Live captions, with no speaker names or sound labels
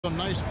Some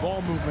nice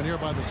ball movement here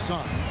by the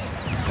Suns.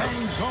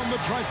 Bangs home the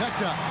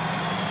trifecta.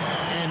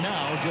 And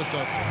now just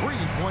a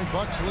 3-point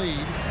Bucks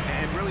lead.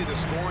 And really the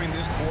scoring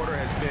this quarter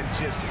has been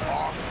just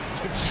off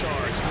the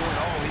charts, doing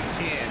all he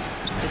can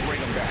to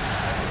bring them back.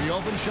 The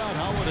open shot,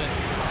 Holiday.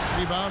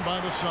 Rebound by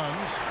the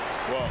Suns.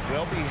 Well,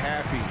 they'll be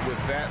happy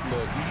with that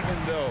look, even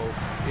though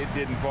it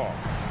didn't fall.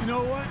 You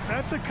know what?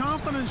 That's a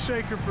confidence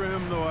shaker for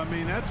him, though. I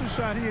mean, that's a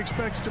shot he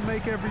expects to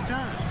make every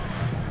time.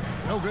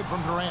 No good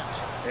from Durant.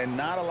 And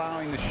not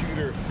allowing the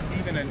shooter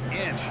even an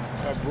inch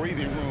of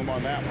breathing room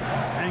on that one.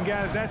 And,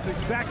 guys, that's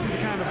exactly the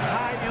kind of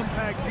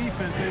high-impact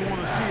defense they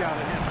want to see out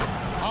of him.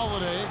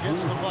 Holiday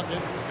gets the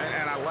bucket.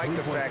 And I like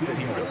the fact that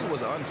he really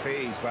was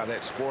unfazed by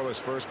that scoreless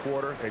first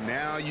quarter, and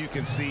now you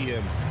can see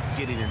him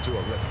getting into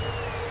a rhythm.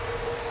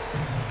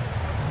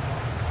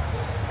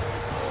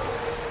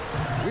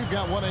 We've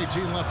got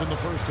 1:18 left in the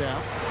first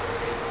half.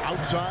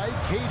 Outside,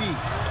 KD.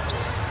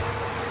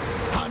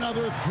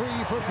 Another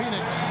three for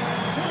Phoenix.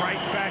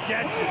 Right back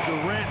at you.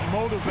 Durant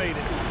motivated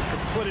to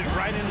put it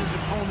right in his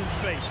opponent's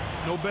face.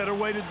 No better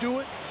way to do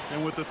it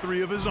than with a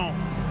three of his own.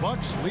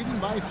 Bucks leading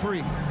by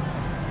 3.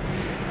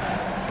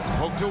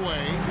 Poked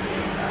away.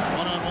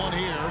 One-on-one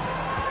here.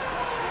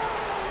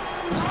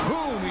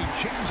 Boom! He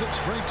jams it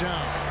straight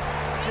down.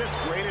 Just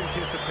great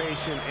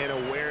anticipation and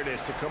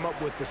awareness to come up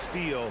with the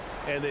steal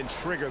and then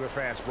trigger the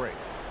fast break.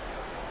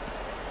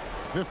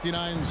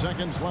 59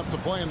 seconds left to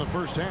play in the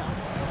first half.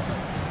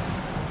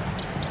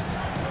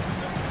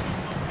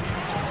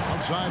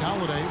 Outside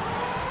Holiday.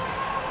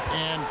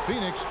 And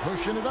Phoenix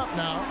pushing it up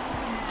now.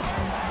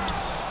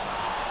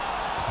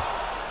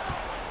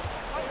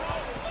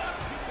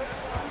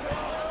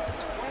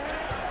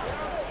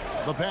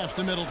 The pass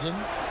to Middleton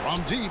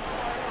from deep.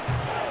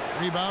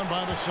 Rebound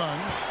by the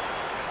Suns.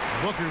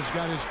 Booker's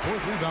got his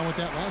 4th rebound with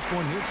that last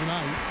one here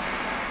tonight.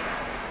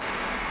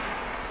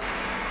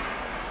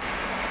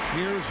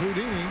 Here's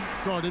Houdini,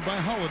 guarded by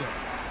Holiday.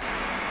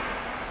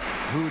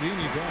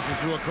 Houdini passes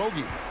to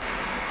Okogie.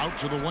 Out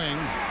to the wing.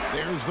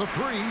 There's the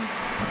 3.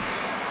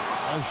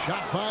 A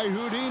shot by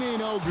Houdini,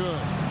 no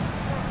good.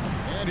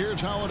 And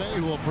here's Holiday,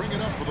 who will bring it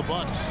up for the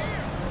Bucks.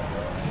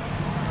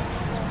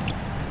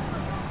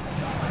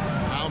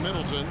 Now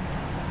Middleton.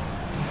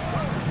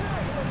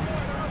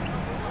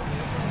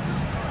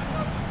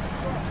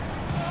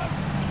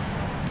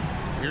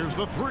 Here's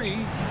the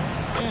 3,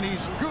 and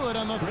he's good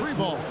on the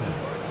 3-ball.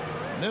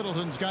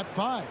 Middleton's got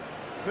 5.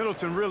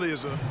 Middleton really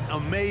is an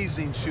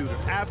amazing shooter.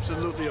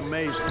 Absolutely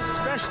amazing,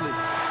 especially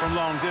from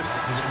long distance.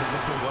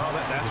 Well,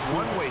 that's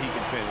one way he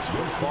can finish,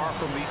 but far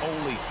from the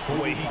only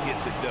way he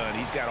gets it done.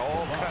 He's got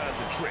all kinds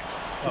of tricks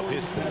up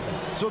his sleeve.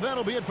 So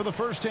that'll be it for the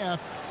first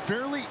half.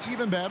 Fairly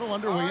even battle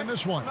underway in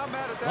this one.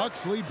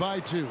 Bucks lead by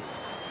 2.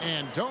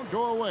 And don't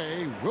go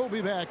away. We'll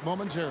be back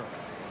momentarily.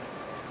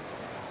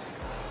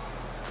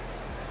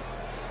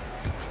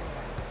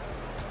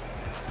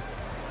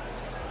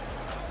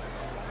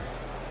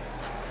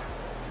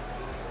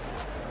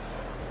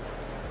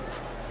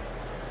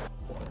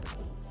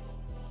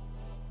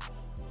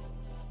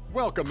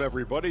 Welcome,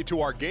 everybody,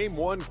 to our Game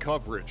 1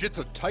 coverage. It's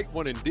a tight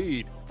one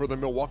indeed for the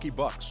Milwaukee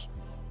Bucks.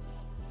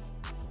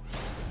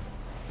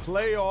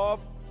 Playoff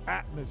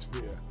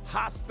atmosphere,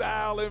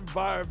 hostile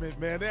environment,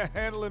 man. They're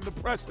handling the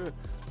pressure,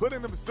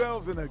 putting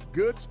themselves in a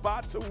good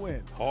spot to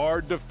win.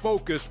 Hard to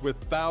focus with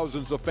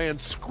thousands of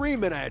fans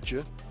screaming at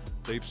you.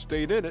 They've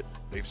stayed in it.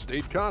 They've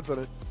stayed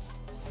confident.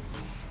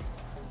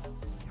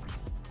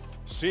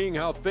 Seeing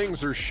how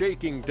things are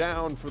shaking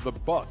down for the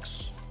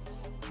Bucks.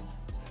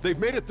 They've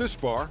made it this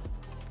far.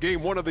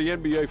 Game 1 of the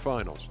NBA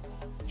Finals.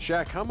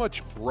 Shaq, how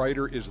much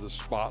brighter is the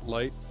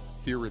spotlight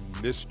here in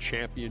this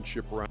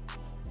championship round?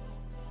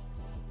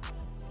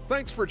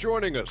 Thanks for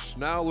joining us.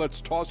 Now let's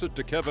toss it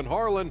to Kevin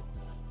Harlan.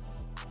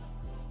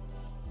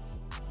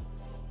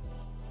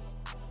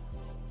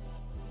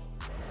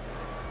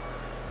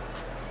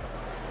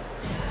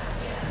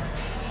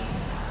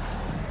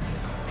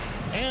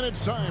 And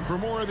it's time for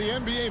more of the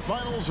NBA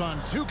Finals on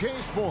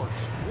 2K Sports.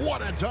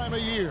 What a time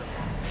of year.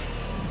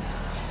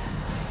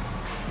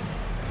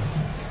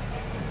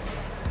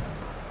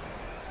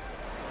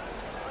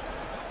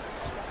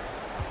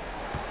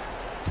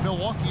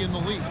 Milwaukee in the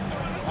lead.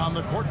 On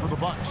the court for the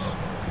Bucks.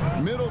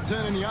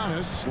 Middleton and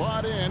Giannis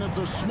slot in at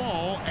the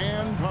small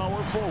and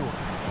power forward.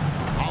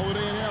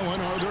 Holiday and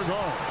Allen are their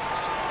guards.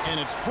 And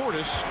it's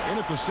Portis in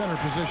at the center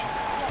position.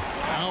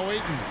 Now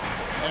Ayton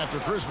after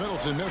Chris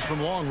Middleton missed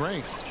from long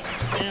range.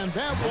 And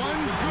that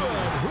one's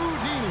good.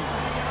 Houdini.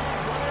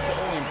 So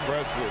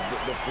impressive,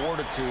 the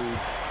fortitude,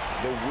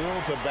 the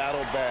will to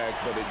battle back,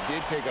 but it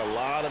did take a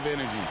lot of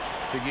energy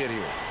to get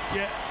here.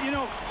 Yeah, you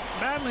know,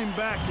 battling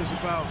back is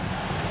about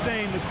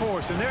staying the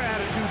course, and their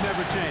attitude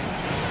never changed.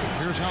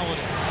 Here's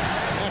Holiday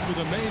after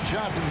the made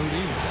shot from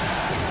Houdini.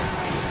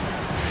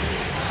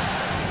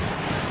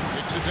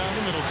 Kicks it down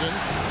to Middleton.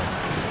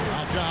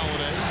 Out to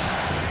Holiday.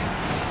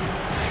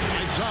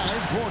 Right side,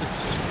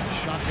 Portis.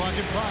 Shot clock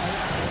at 5.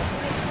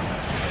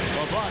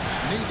 The Bucks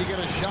need to get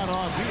a shot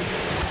off here.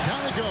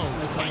 Down it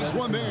goes. Nice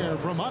one there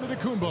from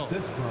Antetokounmpo.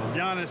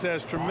 Giannis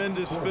has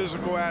tremendous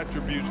physical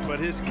attributes, but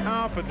his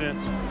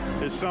confidence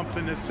is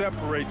something that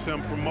separates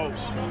him from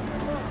most.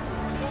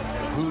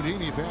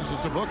 Houdini passes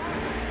to Booker.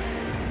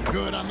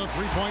 Good on the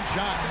three-point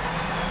shot.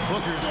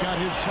 Booker's got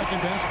his second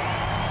best.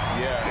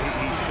 Yeah,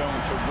 he's shown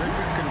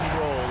terrific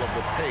control of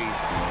the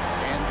pace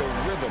and the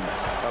rhythm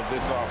of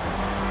this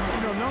offense.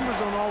 You know, numbers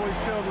don't always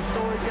tell the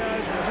story,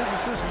 guys, but his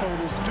assist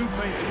totals do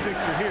paint the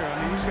picture here.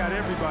 I mean, he's got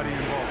everybody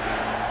involved.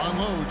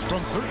 Unloads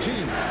from 13,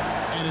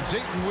 and it's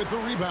Ayton with the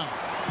rebound.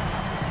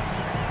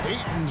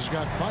 Ayton's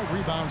got 5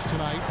 rebounds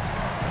tonight.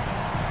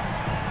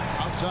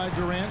 Outside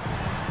Durant.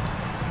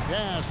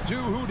 Pass to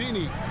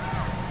Houdini.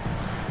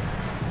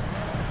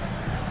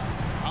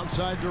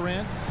 Outside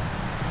Durant.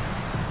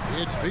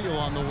 It's Beal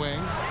on the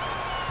wing.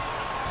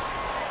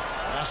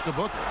 Pass to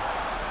Booker.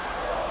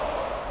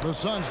 The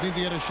Suns need to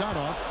get a shot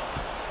off.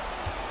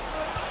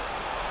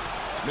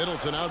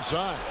 Middleton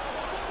outside.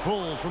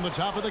 Pulls from the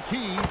top of the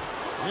key.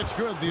 It's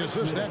good. The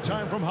assist that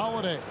time from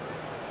Holiday.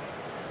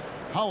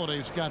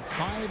 Holiday's got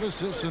 5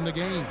 assists in the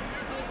game.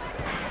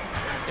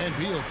 And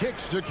Beal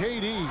kicks to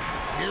KD.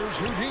 Here's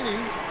Houdini.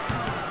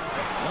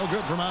 No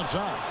good from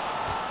outside.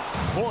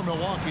 For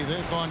Milwaukee,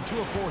 they've gone 2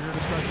 of 4 here to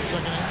start the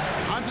second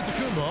half.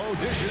 Antetokounmpo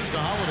dishes to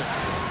Holiday.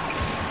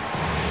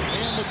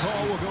 And the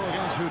call will go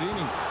against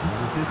Houdini.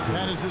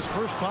 That is his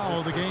first foul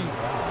of the game.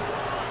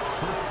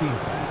 First team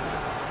foul.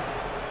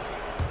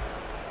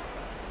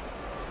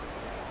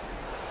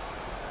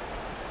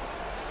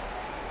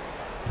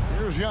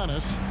 Here's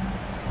Giannis.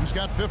 He's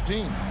got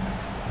 15.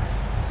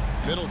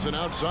 Middleton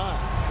outside.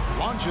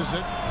 Launches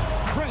it.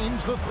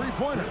 Cranes the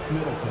three-pointer.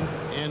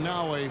 And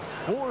now a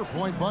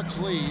 4-point Bucks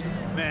lead.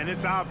 Man,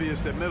 it's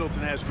obvious that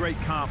Middleton has great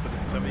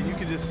confidence. I mean, you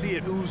can just see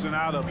it oozing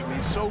out of him.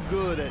 He's so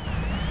good at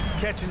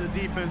catching the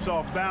defense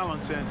off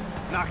balance and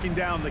knocking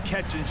down the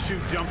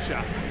catch-and-shoot jump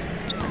shot.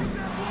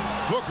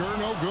 Booker,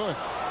 no good.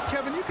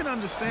 Kevin, you can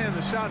understand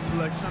the shot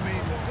selection. I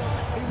mean,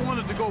 he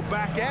wanted to go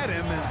back at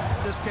him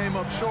and just came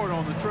up short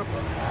on the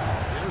triple.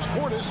 There's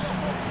Portis.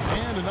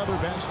 And another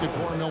basket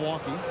for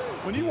Milwaukee.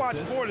 When you watch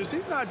Portis,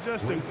 he's not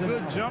just a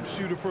good jump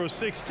shooter for a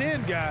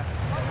 6'10 guy.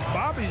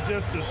 Bobby's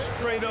just a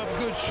straight-up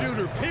good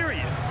shooter,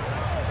 period.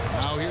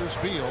 Now here's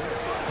Beal.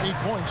 8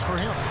 points for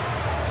him.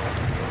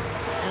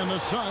 And the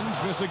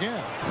Suns miss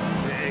again.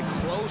 And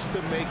close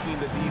to making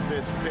the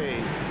defense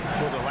pay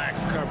for the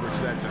lax coverage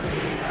that time.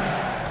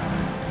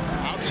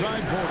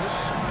 Outside Portis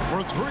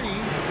for 3.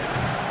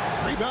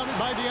 Rebounded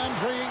by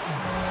DeAndre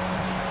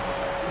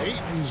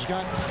Ayton. Ayton's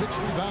got 6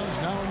 rebounds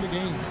now in the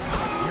game.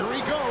 Here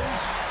he goes.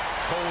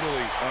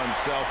 Totally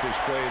unselfish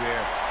play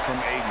there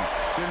from Ayton.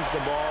 Sends the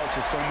ball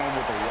to someone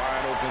with a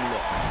wide open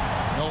look.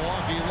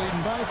 Milwaukee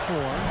leading by 4.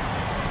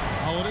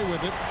 Holiday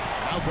with it.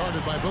 Now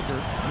guarded by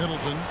Booker.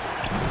 Middleton.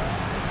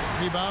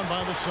 Rebound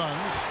by the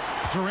Suns.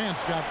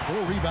 Durant's got 4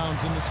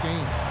 rebounds in this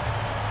game.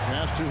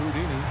 Pass to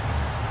Houdini.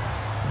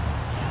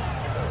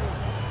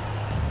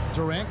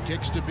 Durant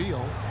kicks to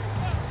Beal.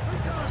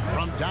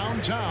 From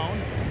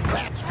downtown.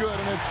 That's good,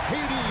 and it's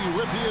KD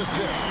with the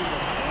assist.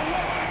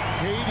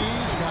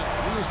 KD's got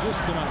 3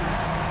 assists tonight.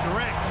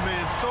 Durant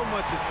commands so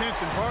much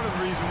attention. Part of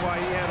the reason why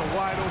he had a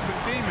wide-open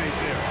teammate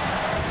there.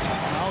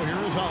 Now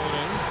here is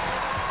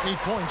Holiday.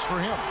 8 points for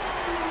him.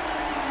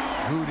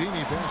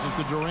 Houdini passes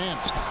to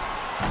Durant.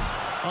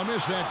 A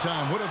miss that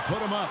time. Would have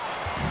put him up.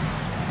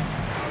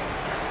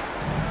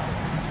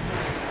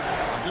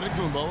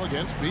 Antetokounmpo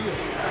against Beal.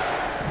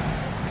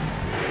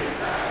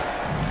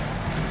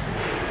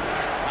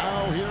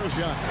 Now here's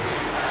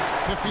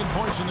Giannis. 15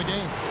 points in the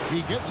game.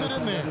 He gets it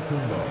in there.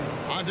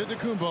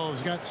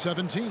 Antetokounmpo's got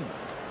 17.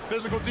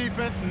 Physical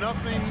defense,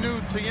 nothing new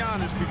to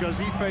Giannis because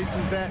he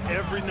faces that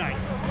every night.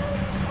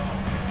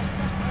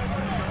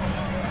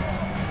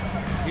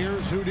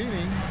 Here's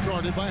Houdini,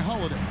 guarded by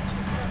Holiday.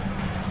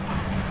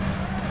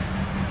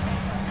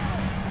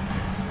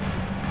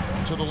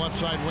 To the left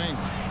side wing.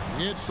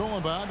 It's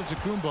stolen by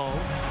Antetokounmpo.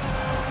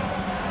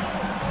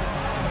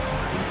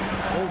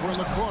 Over in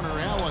the corner,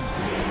 Allen.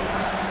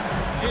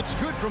 It's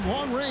good from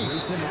long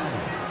range.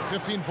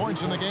 15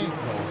 points in the game.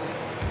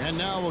 And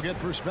now we'll get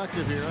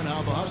perspective here on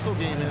how the hustle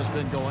game has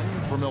been going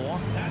for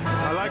Milwaukee.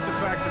 I like the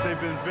fact that they've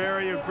been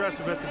very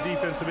aggressive at the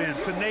defensive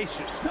end,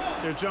 tenacious.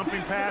 They're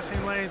jumping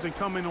passing lanes and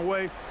coming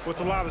away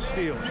with a lot of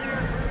steals.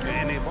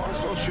 And they've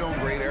also shown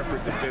great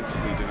effort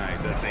defensively tonight.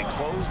 That they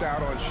closed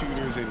out on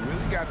shooters and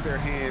really got their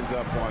hands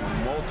up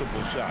on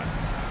multiple shots.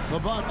 The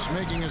Bucks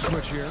making a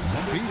switch here.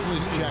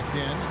 Beasley's checked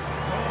in.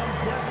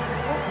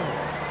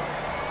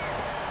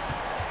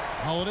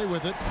 Holiday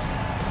with it.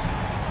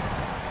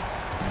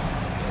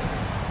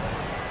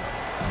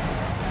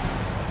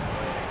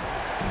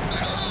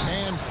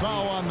 And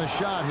foul on the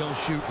shot. He'll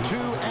shoot 2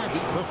 at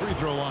the free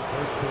throw line.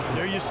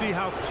 There you see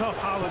how tough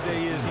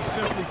Holiday is. He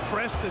simply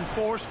pressed and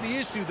forced the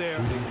issue there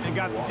and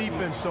got the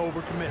defense to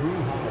overcommit.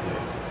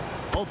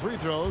 Both free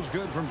throws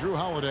good from Drew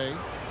Holiday.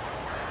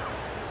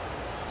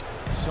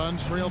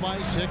 Suns trail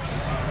by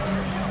 6.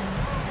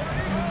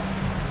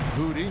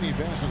 Houdini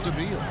passes to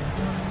Beal.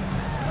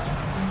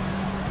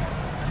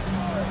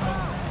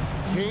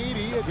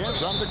 Katie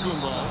against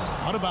Antetokounmpo.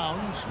 Out of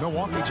bounds.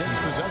 Milwaukee takes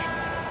possession.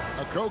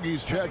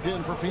 Okogie's checked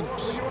in for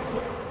Phoenix.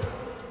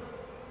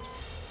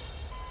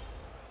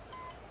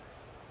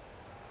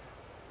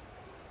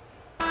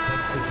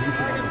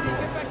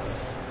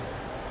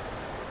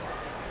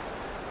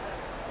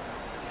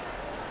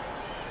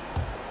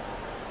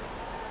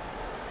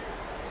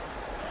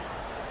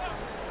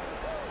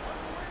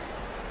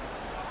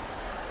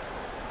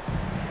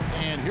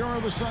 And here are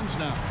the Suns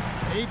now.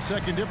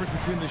 8-second difference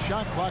between the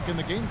shot clock and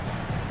the game clock.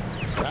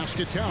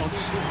 Basket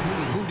counts.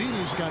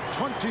 Houdini's got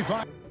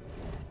 25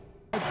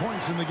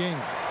 points in the game.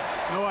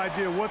 No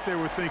idea what they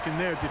were thinking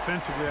there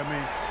defensively. I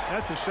mean,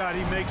 that's a shot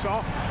he makes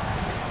off.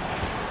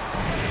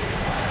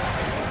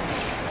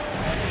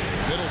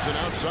 Middleton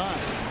outside.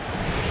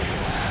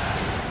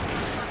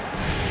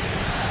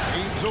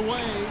 Feeds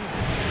away.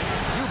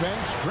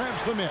 Eubanks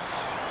grabs the miss.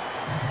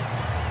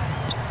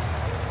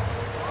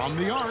 From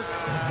the arc.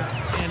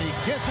 And he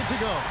gets it to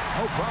go.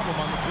 No problem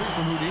on the three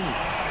from Houdini.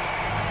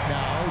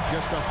 Now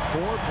just a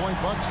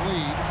 4-point Bucks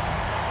lead.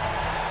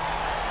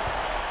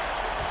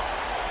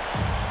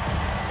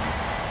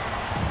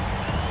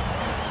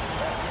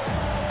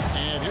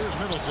 And here's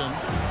Middleton.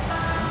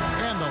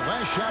 And the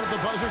last shot at the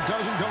buzzer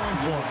doesn't go in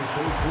for him.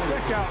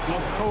 Check out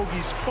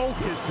Okogie's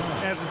focus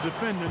as a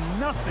defender.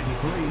 Nothing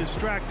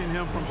distracting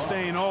him from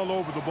staying all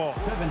over the ball.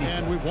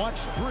 And we've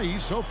watched 3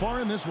 so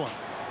far in this one.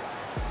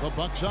 The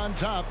Bucks on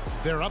top.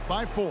 They're up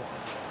by 4.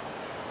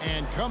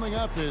 And coming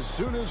up as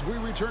soon as we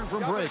return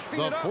from break,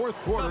 the fourth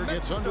quarter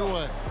gets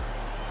underway.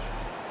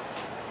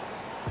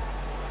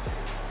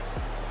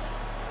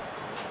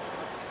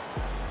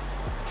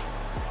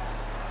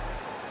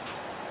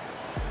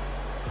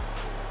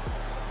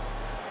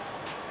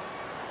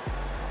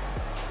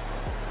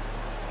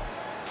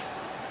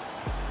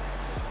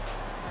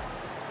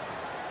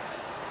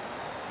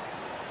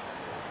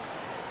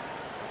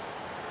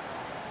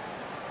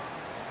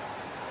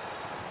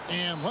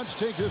 And let's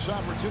take this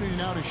opportunity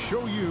now to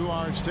show you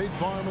our State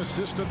Farm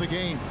assist of the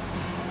game.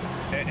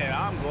 And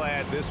I'm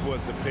glad this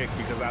was the pick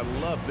because I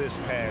love this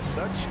pass.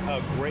 Such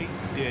a great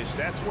dish.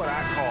 That's what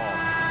I call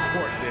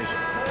court vision.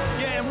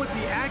 Yeah, and with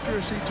the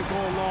accuracy to go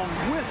along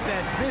with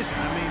that vision.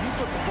 I mean, he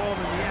put the ball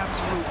in the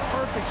absolute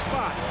perfect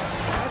spot.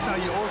 That's how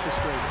you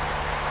orchestrate it.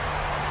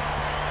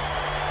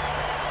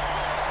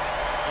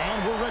 And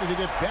we're ready to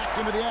get back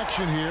into the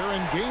action here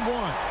in game 1.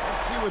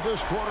 Let's see what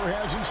this quarter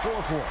has in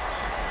store for us.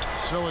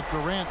 So with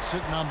Durant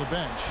sitting on the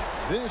bench,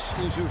 this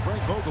is who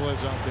Frank Vogel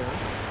is out there.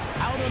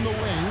 Out on the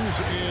wings,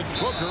 it's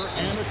Booker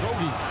and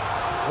Okogie.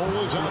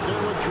 Cole is out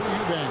there with Drew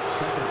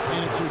Eubanks.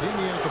 And it's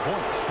Houdini at the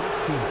point.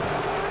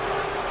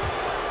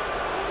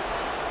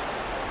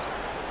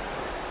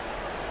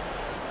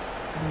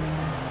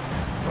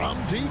 From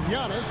deep,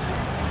 Giannis.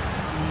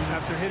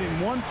 After hitting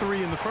 1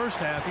 3 in the first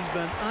half, he's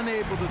been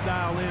unable to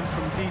dial in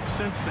from deep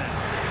since then.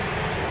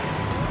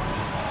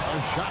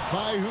 A shot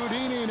by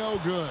Houdini, no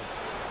good.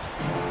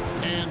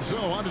 And so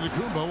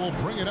Antetokounmpo will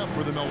bring it up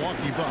for the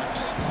Milwaukee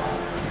Bucks.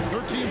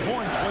 13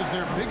 points was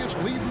their biggest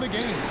lead in the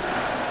game.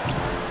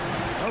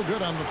 No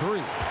good on the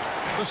 3.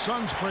 The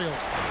Suns trail.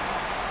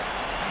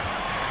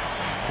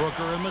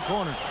 Booker in the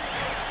corner.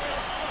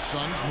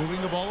 Suns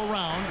moving the ball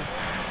around.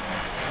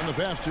 And the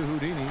pass to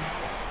Houdini.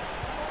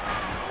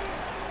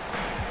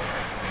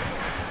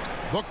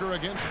 Booker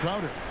against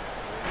Crowder.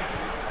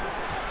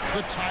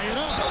 To tie it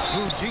up.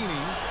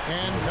 Houdini.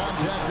 And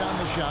contact on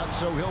the shot,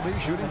 so he'll be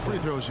shooting free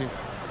throws here.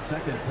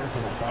 Second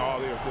personal foul.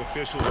 Oh, the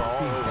officials are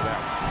all over that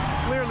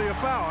one. Clearly a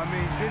foul. I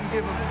mean, didn't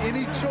give him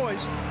any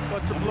choice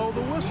but to blow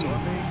the whistle. I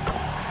mean,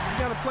 you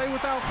got to play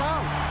without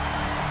fouling.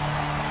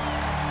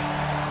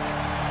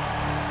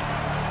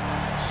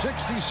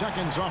 60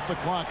 seconds off the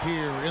clock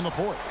here in the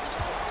fourth.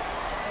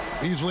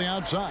 Beasley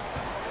outside.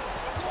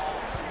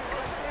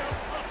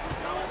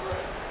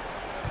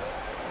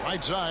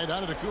 Right side,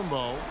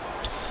 Antetokounmpo.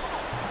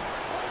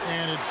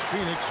 And it's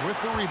Phoenix with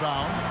the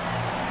rebound.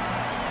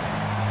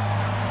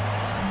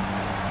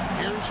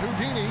 Here's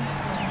Houdini.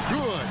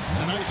 Good.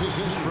 A nice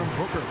assist from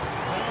Booker.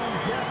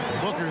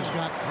 Booker's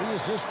got 3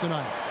 assists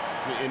tonight.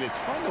 And it's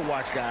fun to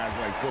watch guys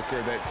like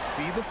Booker that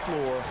see the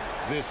floor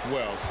this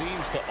well.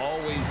 Seems to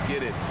always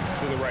get it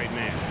to the right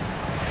man.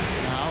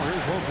 Now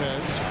here's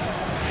Lopez.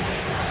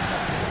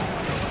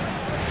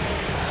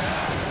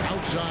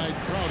 Outside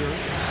Crowder.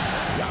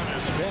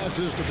 Giannis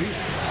passes to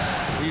Beasley.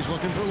 He's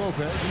looking for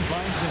Lopez and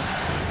finds him.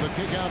 The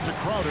kick out to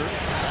Crowder.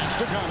 Pass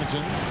to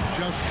Connaughton.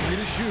 Just 3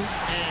 to shoot.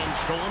 And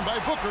stolen by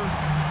Booker.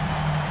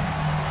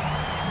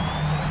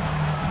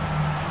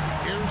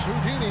 Here's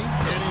Houdini.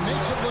 And he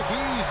makes it look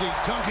easy.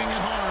 Dunking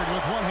it hard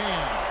with one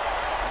hand.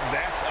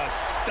 That's a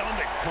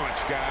stomach punch,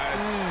 guys.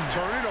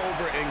 Turn it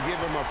over and give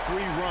him a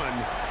free run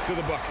to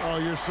the bucket. Oh,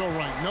 you're so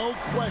right. No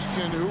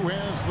question who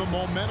has the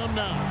momentum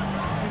now.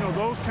 You know,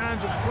 those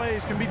kinds of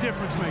plays can be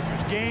difference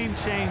makers, game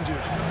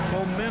changers,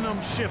 momentum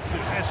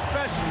shifters,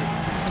 especially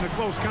in a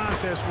close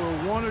contest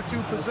where 1 or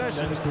 2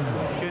 possessions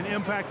can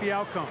impact the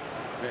outcome.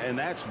 And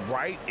that's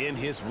right in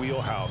his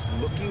wheelhouse,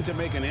 looking to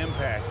make an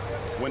impact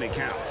when it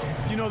counts.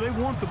 You know, they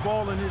want the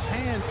ball in his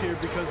hands here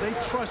because they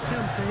trust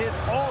him to hit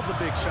all the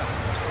big shots.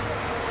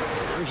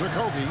 Here's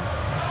Okogie.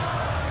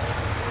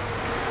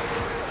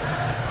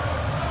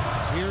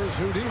 Here's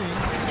Houdini,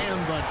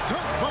 and the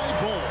dunk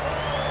by Bol.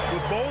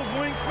 With Bol's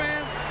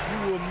wingspan,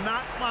 you will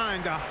not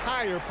find a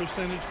higher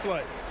percentage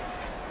play.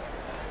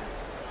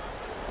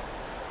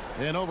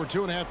 And over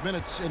 2.5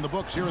 minutes in the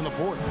books here in the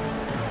fourth.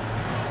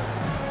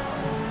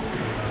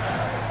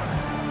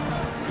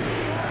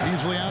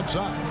 Beasley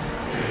outside.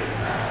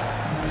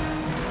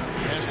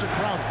 Pass to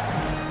Crowder.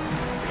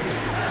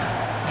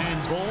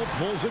 And Bol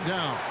pulls it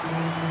down.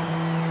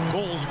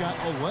 Bol's got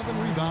 11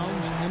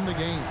 rebounds in the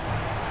game.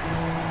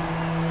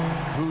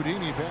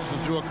 Houdini passes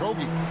to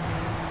Okogie.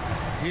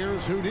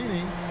 Here's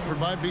Houdini, covered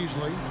by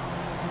Beasley.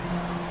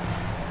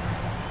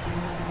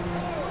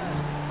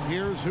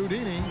 Here's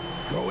Houdini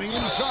going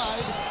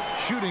inside,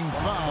 shooting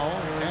foul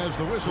as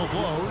the whistle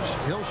blows.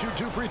 He'll shoot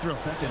 2 free throws.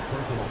 Second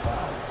personal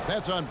foul.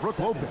 That's on Brook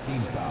Lopez. Team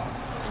foul.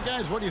 And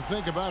guys, what do you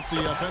think about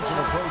the offensive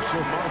approach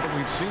so far that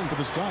we've seen for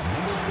the Suns?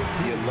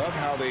 You love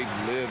how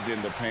they've lived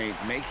in the paint,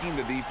 making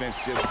the defense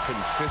just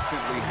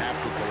consistently have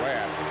to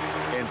collapse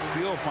and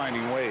still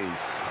finding ways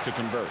to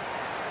convert.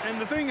 And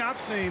the thing I've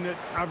seen that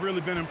I've really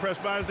been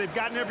impressed by is they've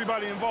gotten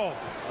everybody involved,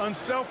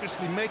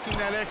 unselfishly making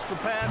that extra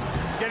pass,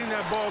 getting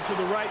that ball to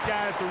the right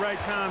guy at the right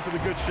time for the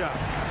good shot.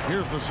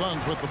 Here's the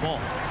Suns with the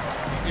ball.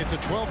 It's a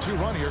 12-2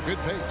 run here, good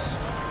pace.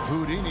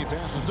 Houdini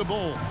passes to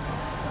Bol.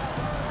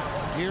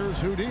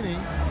 Here's Houdini,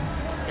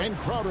 and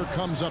Crowder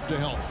comes up to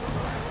help.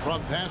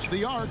 From past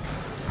the arc,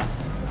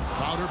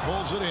 Crowder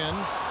pulls it in.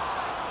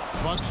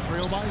 Bucks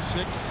trail by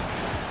 6.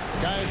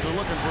 Guys are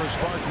looking for a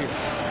spark here.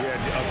 Yeah,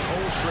 a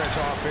cold stretch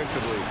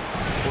offensively,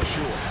 for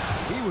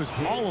sure. He was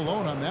all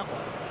alone on that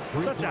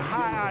one. Such a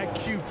high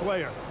IQ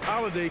player.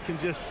 Holiday can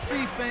just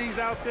see things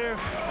out there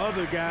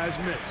other guys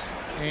miss.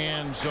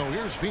 And so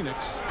here's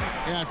Phoenix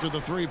after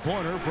the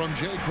three-pointer from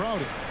Jay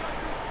Crowder.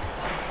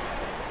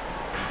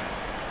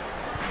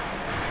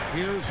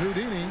 Here's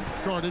Houdini,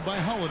 guarded by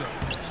Holiday.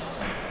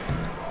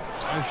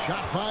 A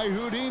shot by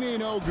Houdini,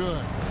 no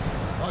good.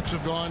 Bucks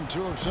have gone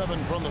 2 of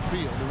 7 from the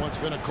field in what's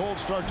been a cold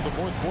start to the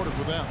fourth quarter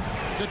for them.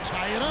 To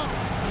tie it up,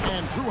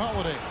 and Drew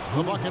Holiday,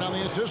 the bucket on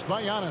the assist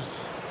by Giannis.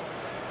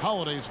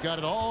 Holiday's got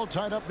it all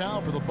tied up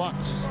now for the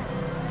Bucks.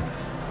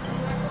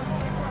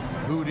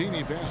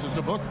 Houdini passes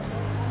to Booker.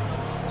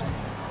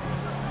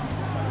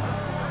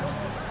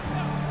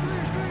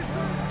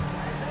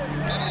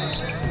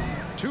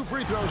 Two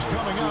free throws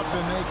coming up,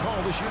 and they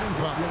call the shooting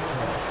foul.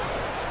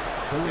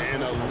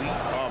 An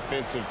elite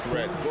offensive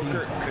threat.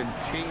 Booker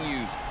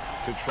continues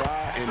to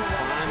try and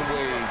find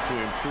ways to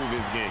improve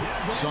his game.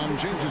 Some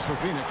changes for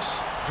Phoenix.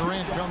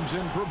 Durant comes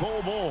in for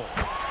Bol.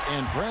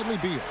 And Bradley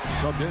Beal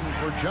subbed in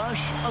for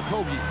Josh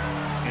Okogie.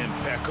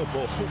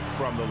 Impeccable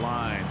from the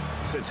line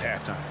since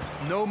halftime.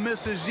 No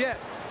misses yet.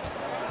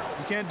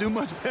 You can't do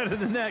much better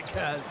than that,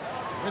 guys.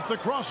 With the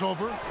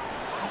crossover.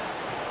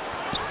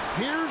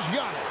 Here's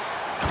Giannis.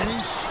 And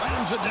he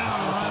slams it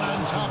down right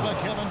on top of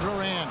Kevin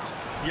Durant.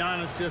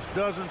 Giannis just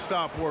doesn't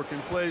stop working.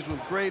 Plays with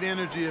great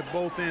energy at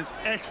both ends.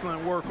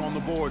 Excellent work on the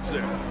boards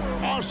there.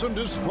 Awesome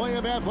display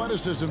of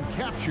athleticism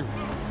captured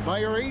by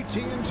your AT&T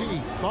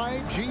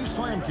 5G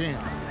Slam Cam.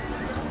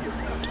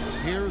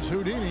 Here's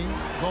Houdini.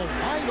 The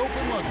wide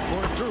open look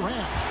for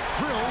Durant.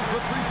 Drills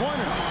the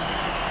three-pointer.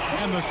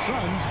 And the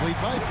Suns lead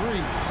by 3.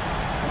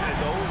 And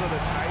those are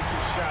the types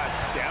of shots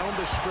down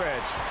the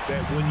stretch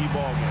that win you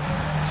ball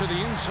games. To the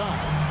inside.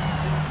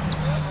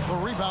 The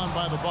rebound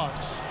by the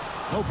Bucks.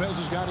 Lopez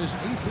has got his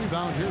 8th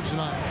rebound here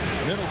tonight.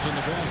 Middleton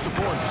the pass to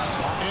Portis.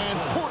 And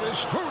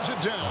Portis throws it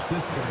down.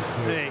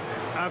 Hey,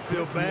 I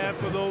feel bad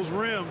for those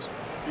rims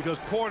because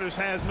Portis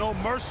has no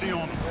mercy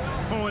on them,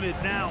 throwing it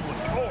down with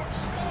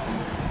force.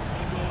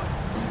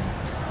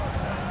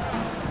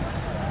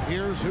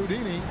 Here's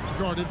Houdini,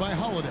 guarded by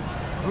Holiday.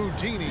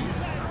 Houdini,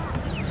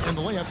 and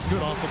the layup's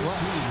good off the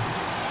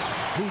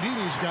glass.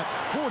 Houdini's got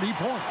 40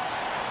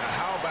 points.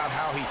 How about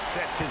how he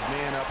sets his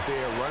man up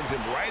there, runs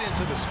him right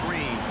into the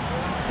screen,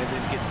 and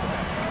then gets the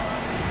basket.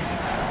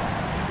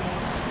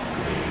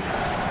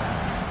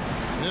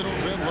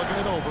 Middleton looking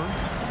it over.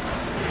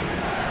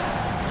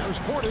 There's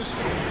Portis.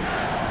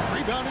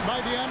 Rebounded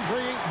by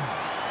DeAndre Ayton.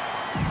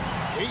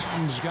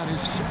 Ayton's got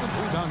his 7th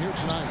rebound here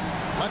tonight.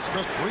 That's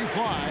the 3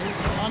 fly.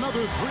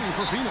 Another 3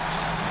 for Phoenix.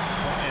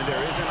 And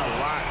there isn't a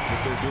lot that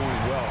they're doing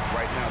well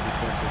right now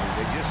defensively.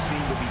 They just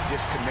seem to be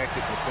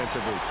disconnected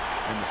defensively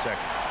in the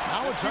second.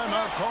 Now a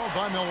timeout called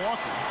by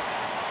Milwaukee.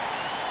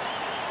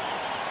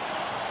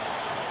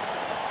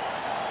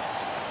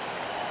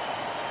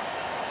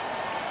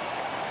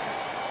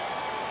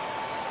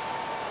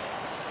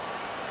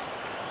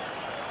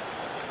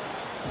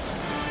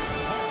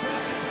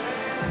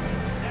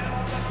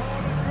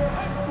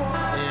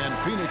 And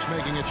Phoenix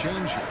making a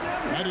change here.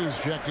 Matthews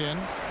checked in.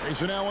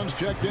 Grayson Allen's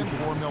checked in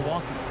for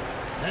Milwaukee.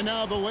 And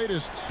now the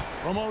latest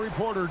from our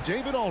reporter,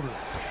 David Aldridge.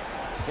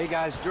 Hey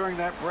guys, during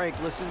that break,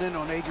 listen in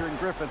on Adrian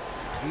Griffin.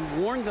 He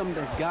warned them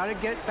they've got to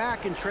get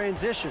back in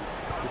transition.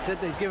 He said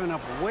they've given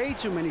up way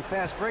too many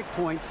fast break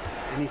points,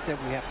 and he said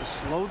we have to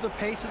slow the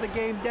pace of the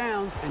game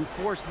down and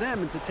force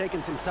them into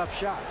taking some tough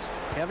shots.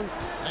 Kevin?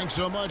 Thanks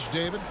so much,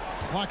 David.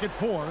 Clock at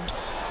 4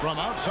 from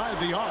outside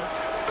the arc.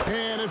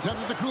 And it's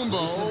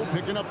Antetokounmpo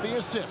picking up the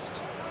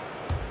assist.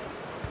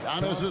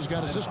 Giannis has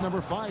got assist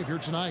number 5 here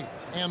tonight.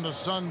 And the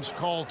Suns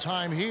call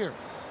time here.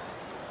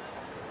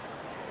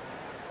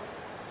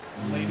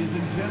 Ladies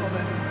and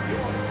gentlemen, your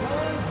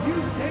Suns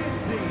youth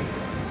dance team.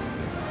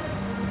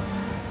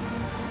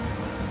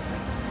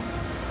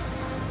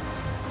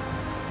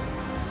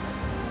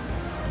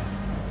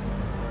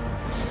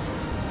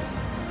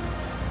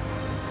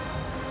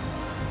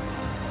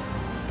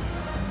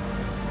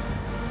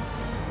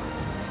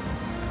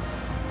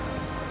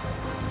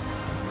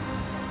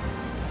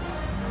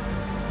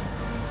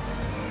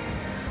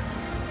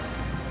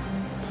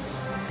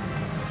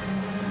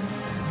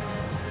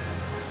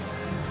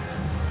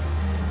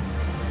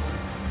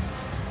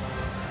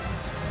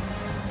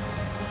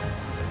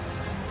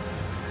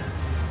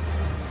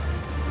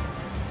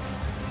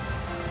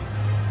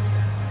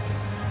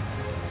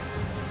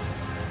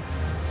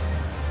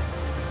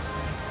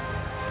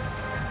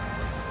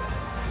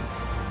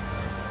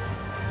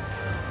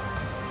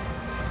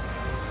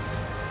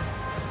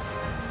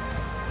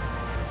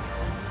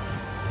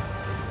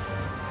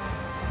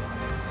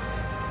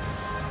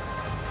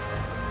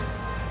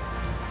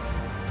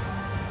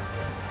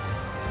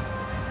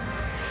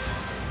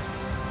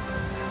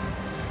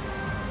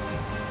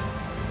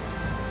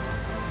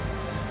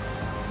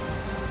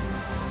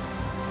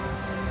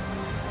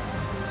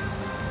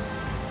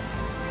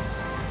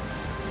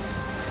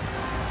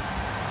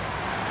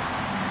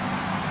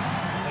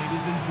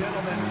 Ladies and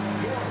gentlemen,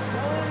 your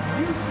Suns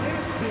youth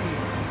dance team.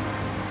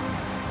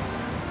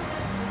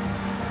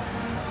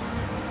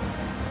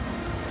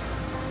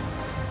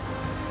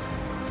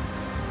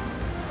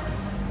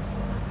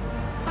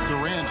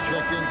 Durant's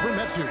checked in for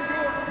Metsu.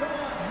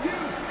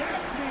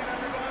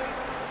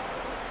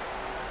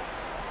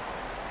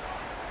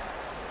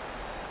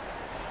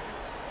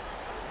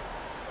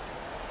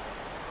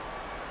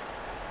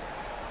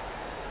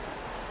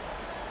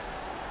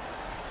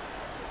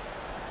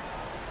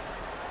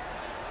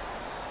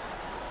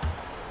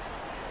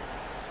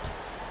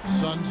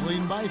 Suns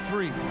leading by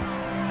 3.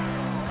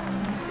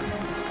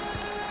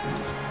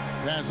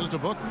 Passes to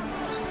Booker.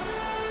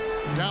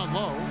 Down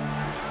low.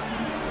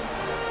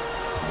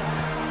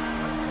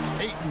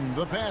 Ayton,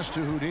 the pass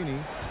to Houdini.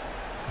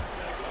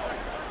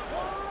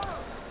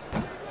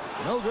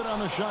 No good on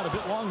the shot, a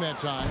bit long that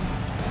time.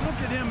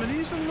 Look at him, and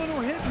he's a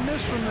little hit and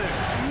miss from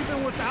there,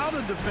 even without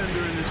a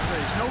defender in his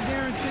face. No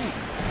guarantee.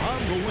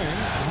 On the wing,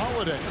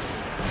 Holiday.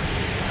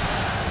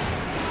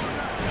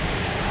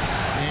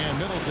 And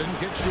Middleton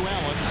kicks to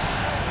Allen.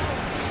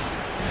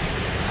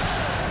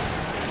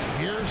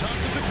 Here's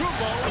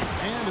Antetokounmpo,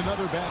 and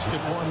another basket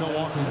for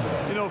Milwaukee.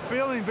 You know,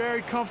 feeling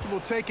very comfortable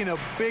taking a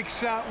big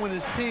shot when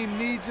his team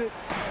needs it.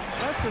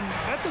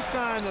 That's a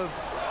sign of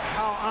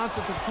how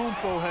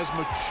Antetokounmpo has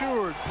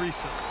matured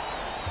recently.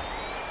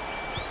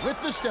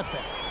 With the step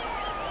back.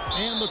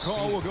 And the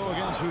call will go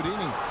against Houdini.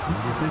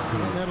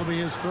 And that'll be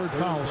his 3rd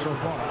foul so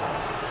far.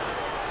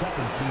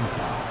 Second team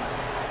foul.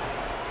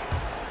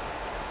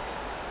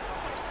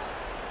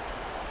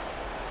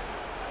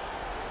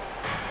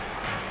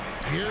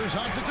 Here's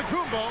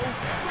Antetokounmpo,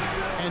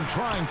 and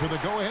trying for the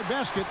go-ahead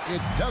basket.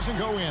 It doesn't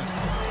go in.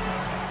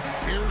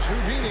 Here's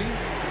Houdini.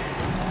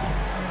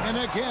 And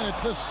again, it's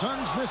the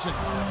Suns missing.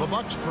 The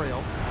Bucks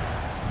trail.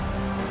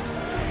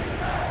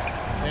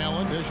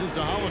 Allen dishes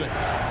to Holiday.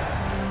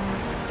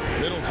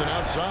 Middleton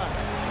outside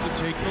to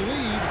take the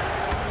lead.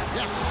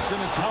 Yes,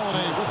 and it's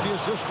Holiday with the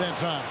assist that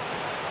time.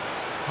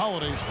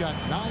 Holiday's got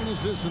 9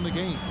 assists in the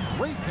game.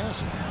 Great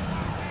passing.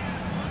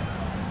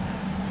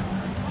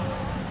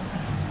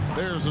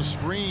 There's a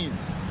screen.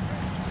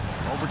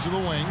 Over to the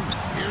wing.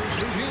 Here's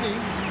Houdini.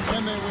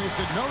 And they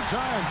wasted no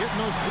time getting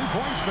those 3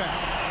 points back.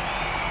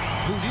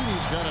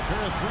 Houdini's got a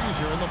pair of threes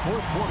here in the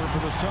 4th quarter for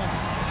the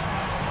Suns.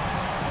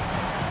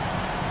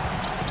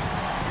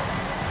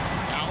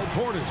 Now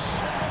Portis.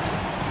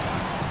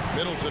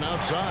 Middleton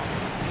outside.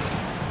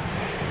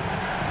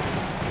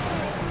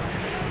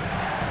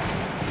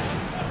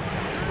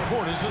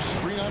 Portis a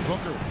screen on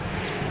Booker.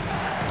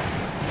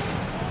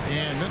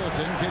 And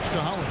Middleton kicks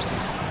to Holiday.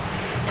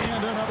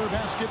 And another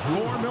basket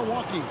for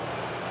Milwaukee.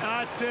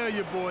 I tell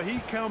you, boy, he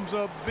comes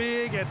up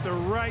big at the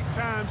right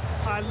times.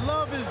 I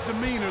love his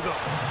demeanor, though.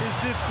 His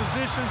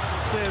disposition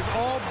says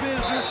all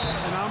business,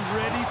 and I'm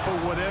ready for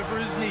whatever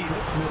is needed.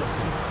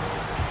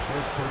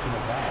 First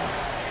personal foul.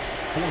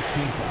 4th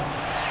team foul.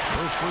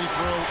 First free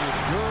throw is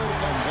good,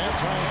 and that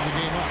ties the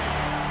game up.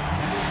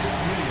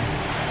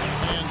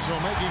 And so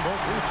making both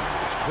free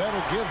throws,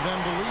 that'll give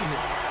them the lead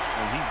here.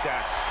 And he's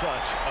got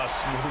such a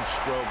smooth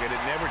stroke, and it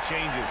never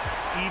changes,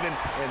 even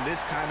in this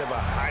kind of a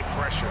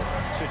high-pressure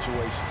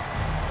situation.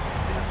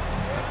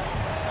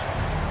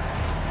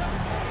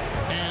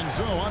 And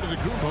so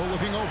Antetokounmpo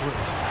looking over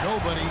it.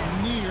 Nobody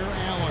near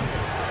Allen.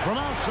 From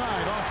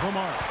outside, off the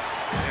mark.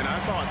 And I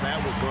thought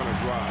that was going to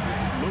drop.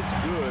 It looked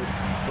good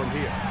from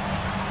here.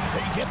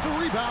 They get the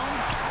rebound.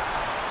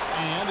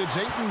 And it's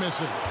Ayton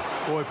missing.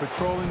 Boy,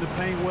 patrolling the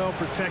paint well,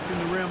 protecting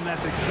the rim.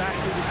 That's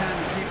exactly the kind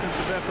of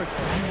defensive effort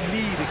you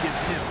need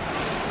against him.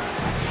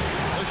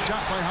 The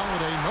shot by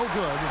Holiday, no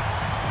good.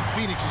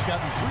 Phoenix has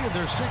gotten 3 of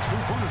their 6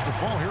 3-pointers to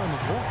fall here in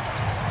the 4th.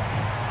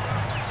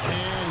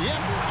 And yep,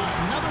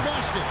 another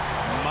basket.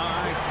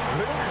 My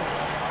goodness.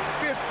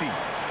 50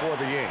 for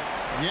the game.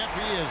 Yep,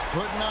 he is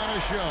putting on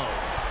a show.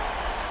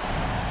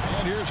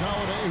 And here's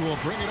Holiday, who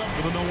will bring it up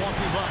for the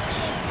Milwaukee Bucks.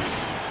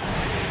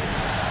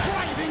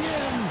 Driving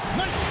in,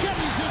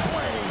 machetes his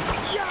way.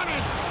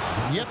 Giannis.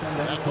 Yep,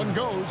 that one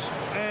goes.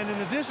 And in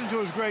addition to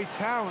his great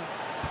talent,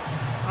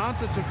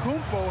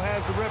 Antetokounmpo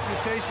has the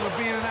reputation of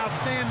being an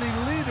outstanding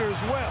leader as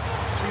well.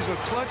 He's a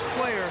clutch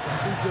player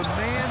who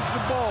demands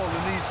the ball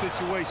in these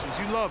situations.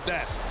 You love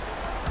that.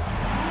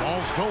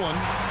 Ball stolen.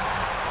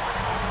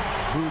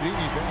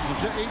 Houdini passes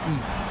to Ayton.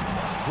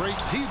 Great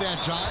D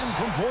that time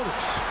from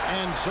Portis.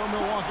 And so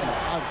Milwaukee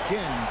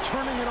again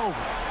turning it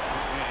over.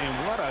 And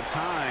what a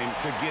time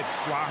to get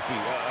sloppy.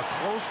 A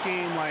close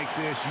game like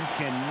this, you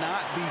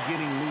cannot be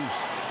getting loose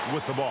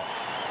with the ball.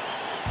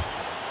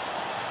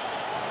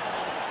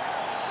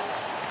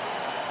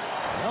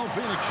 Well,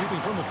 Phoenix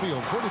shooting from the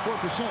field,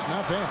 44%,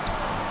 not bad.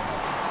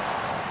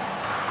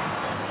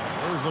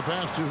 There's the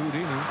pass to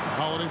Houdini.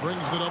 Holiday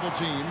brings the double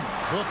team.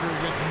 Booker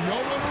with no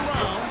one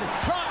around.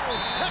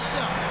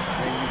 Trifecta.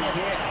 And you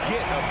can't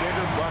get a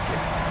bigger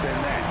bucket than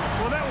that.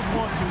 Well, that was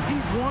 1-2. He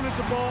wanted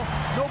the ball.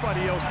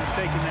 Nobody else was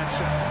taking that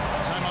shot.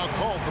 Timeout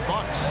called the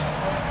Bucks.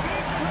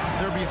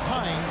 They're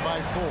behind by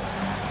 4.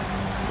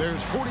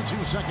 There's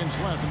 42 seconds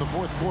left in the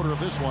 4th quarter of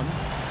this one.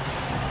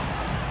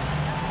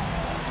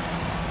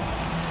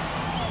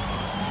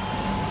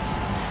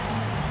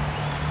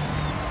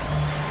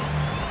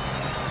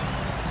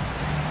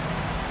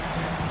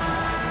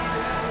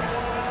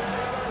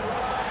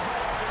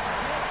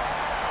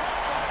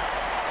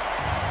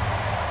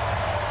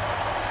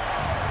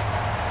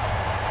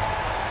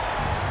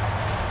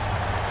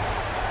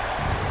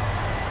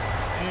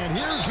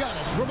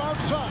 From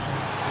outside.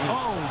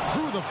 Oh,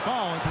 drew the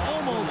foul and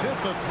almost hit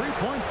the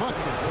 3-point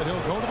bucket. But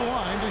he'll go to the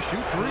line to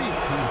shoot 3.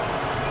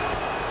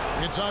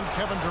 It's on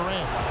Kevin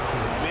Durant.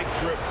 Big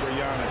trip for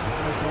Giannis.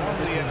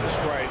 Normally at the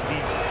stripe,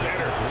 he's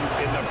better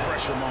in the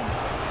pressure moment.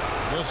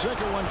 The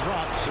second one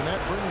drops, and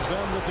that brings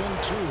them within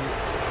 2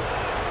 here.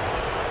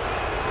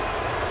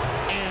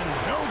 And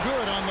no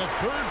good on the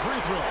 3rd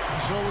free throw.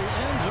 So he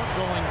ends up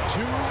going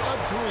 2 of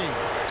 3.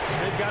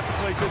 They've got to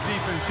play good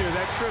defense here.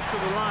 That trip to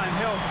the line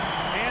helped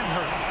and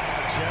hurt.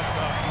 Just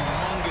a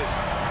humongous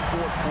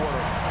 4th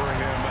quarter for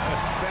him,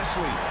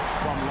 especially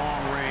from long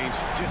range.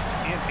 Just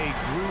in a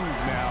groove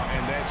now,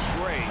 and that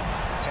tray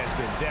has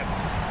been deadly.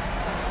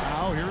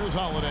 Now here is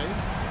Holiday.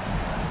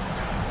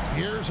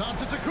 Here's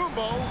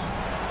Antetokounmpo.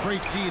 Great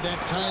D that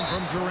time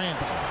from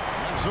Durant.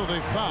 And so they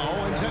foul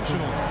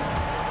intentionally.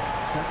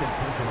 Second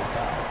personal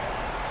foul.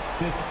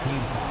 15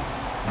 foul.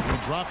 He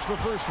drops the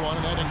first one,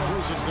 and that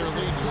increases their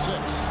lead to 6.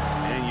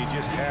 And you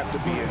just have to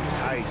be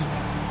enticed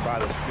by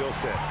the skill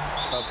set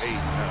of a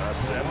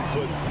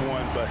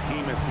 7'1"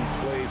 behemoth who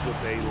plays with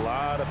a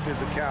lot of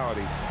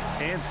physicality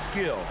and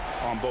skill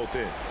on both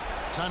ends.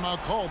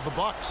 Timeout called the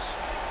Bucks.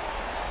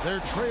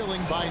 They're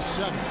trailing by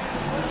 7.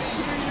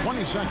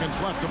 20 seconds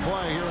left to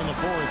play here in the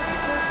 4th.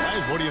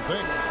 Guys, what do you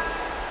think?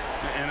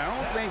 And I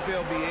don't think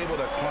they'll be able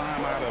to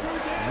climb out of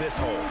this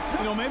hole.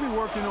 You know, maybe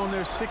working on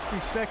their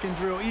 60-second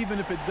drill, even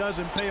if it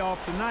doesn't pay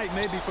off tonight,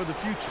 maybe for the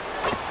future.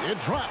 It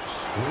drops.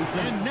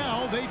 And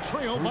now they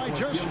trail by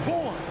just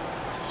 4.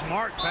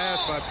 Smart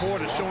pass by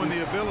Porter, showing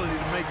the ability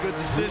to make good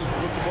decisions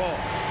with the ball.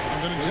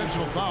 And an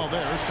intentional foul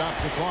there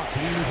stops the clock.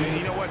 And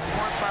you know what?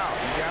 Smart foul.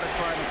 You got to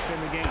try and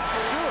extend the game.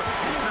 Sure,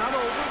 it's not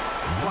over.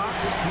 Clock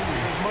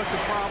is as much a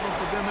problem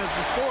for them as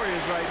the score is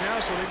right now,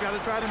 so they've got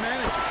to try to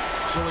manage it.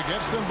 So he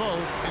gets them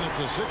both, and it's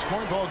a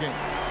 6-point ball game.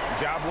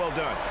 Job well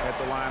done at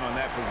the line on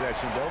that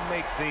possession. They'll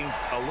make things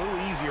a little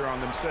easier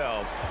on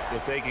themselves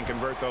if they can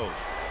convert those.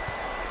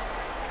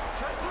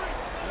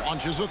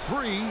 Launches a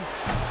 3.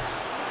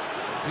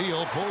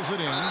 Beal pulls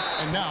it in,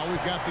 and now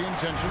we've got the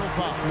intentional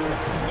foul.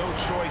 No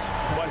choice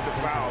but to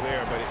foul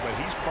there, but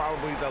he's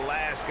probably the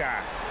last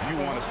guy you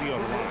want to see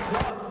on the line.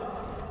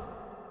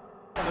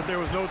 But there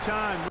was no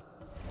time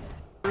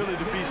really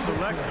to be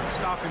selective.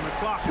 Stopping the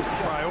clock is the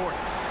priority.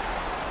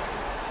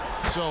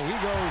 So he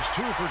goes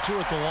 2 for 2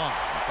 at the line,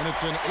 and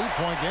it's an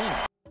 8-point game.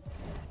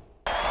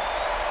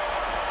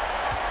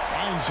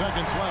 9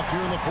 seconds left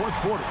here in the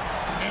 4th quarter.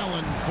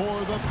 Allen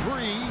for the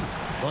 3.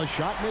 The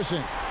shot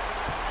missing.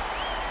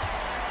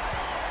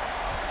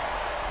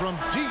 From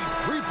deep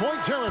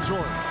 3-point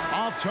territory.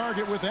 Off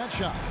target with that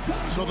shot.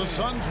 So the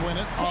Suns win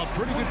it. A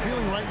pretty good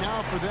feeling right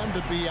now for them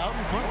to be out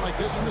in front like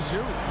this in the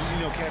series.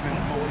 You know, Kevin,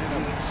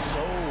 momentum is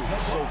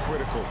so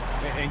critical.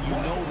 And you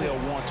know they'll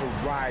want to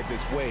ride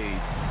this wave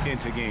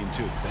into game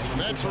 2. So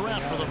that's a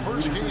wrap for the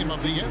first game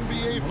of the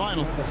NBA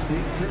Finals.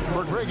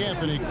 For Greg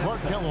Anthony,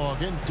 Clark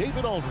Kellogg, and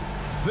David Aldridge,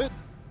 this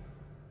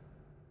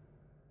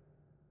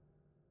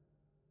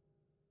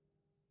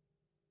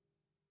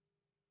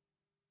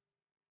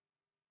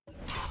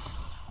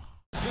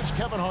it's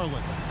Kevin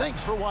Harlan.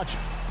 Thanks for watching.